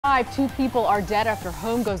Two people are dead after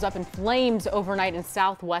home goes up in flames overnight in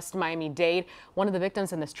southwest Miami-Dade. One of the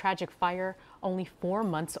victims in this tragic fire, only 4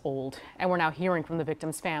 months old. And we're now hearing from the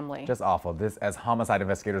victim's family. Just awful. This as homicide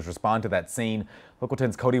investigators respond to that scene. Local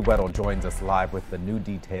 10's Cody Weddle joins us live with the new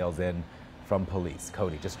details in from police.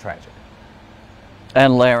 Cody, just tragic.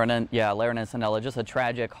 And Laren and Sanella, just a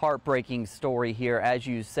tragic, heartbreaking story here. As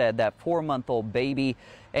you said, that 4-month-old baby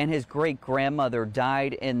and his great-grandmother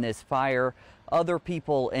died in this fire. Other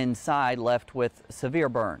people inside left with severe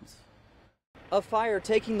burns. A fire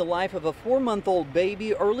taking the life of a 4-month-old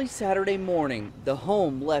baby early Saturday morning. The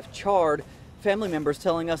home left charred. Family members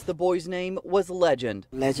telling us the boy's name was Legend.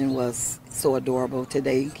 Legend was so adorable.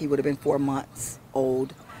 Today he would have been 4 months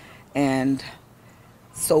old and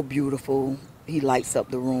so beautiful. He lights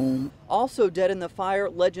up the room. Also dead in the fire,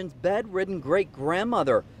 Legend's bedridden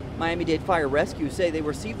great-grandmother. Miami-Dade Fire Rescue say they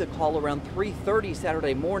received the call around 3:30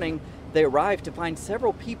 Saturday morning. They arrived to find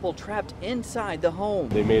several people trapped inside the home.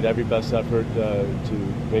 They made every best effort to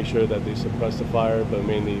make sure that they suppressed the fire, but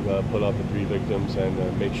mainly put out the 3 victims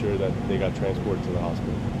and make sure that they got transported to the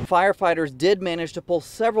hospital. Firefighters did manage to pull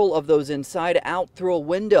several of those inside out through a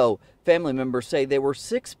window. Family members say there were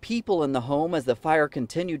 6 people in the home as the fire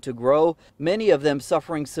continued to grow, many of them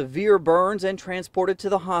suffering severe burns and transported to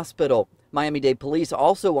the hospital. Miami-Dade police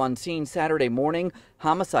also on scene Saturday morning.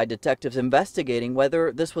 Homicide detectives investigating whether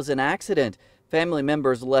this was an accident. Family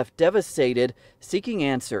members left devastated, seeking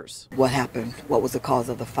answers. What happened? What was the cause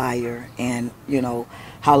of the fire? And,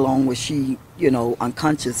 how long was she,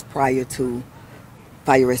 unconscious prior to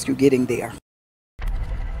fire rescue getting there?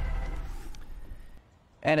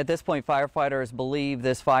 And at this point, firefighters believe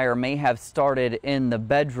this fire may have started in the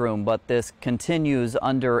bedroom, but this continues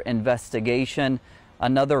under investigation.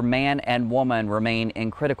 Another man and woman remain in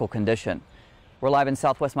critical condition. We're live in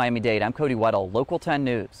southwest Miami-Dade. I'm Cody Weddle, Local 10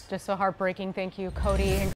 News. Just so heartbreaking. Thank you, Cody.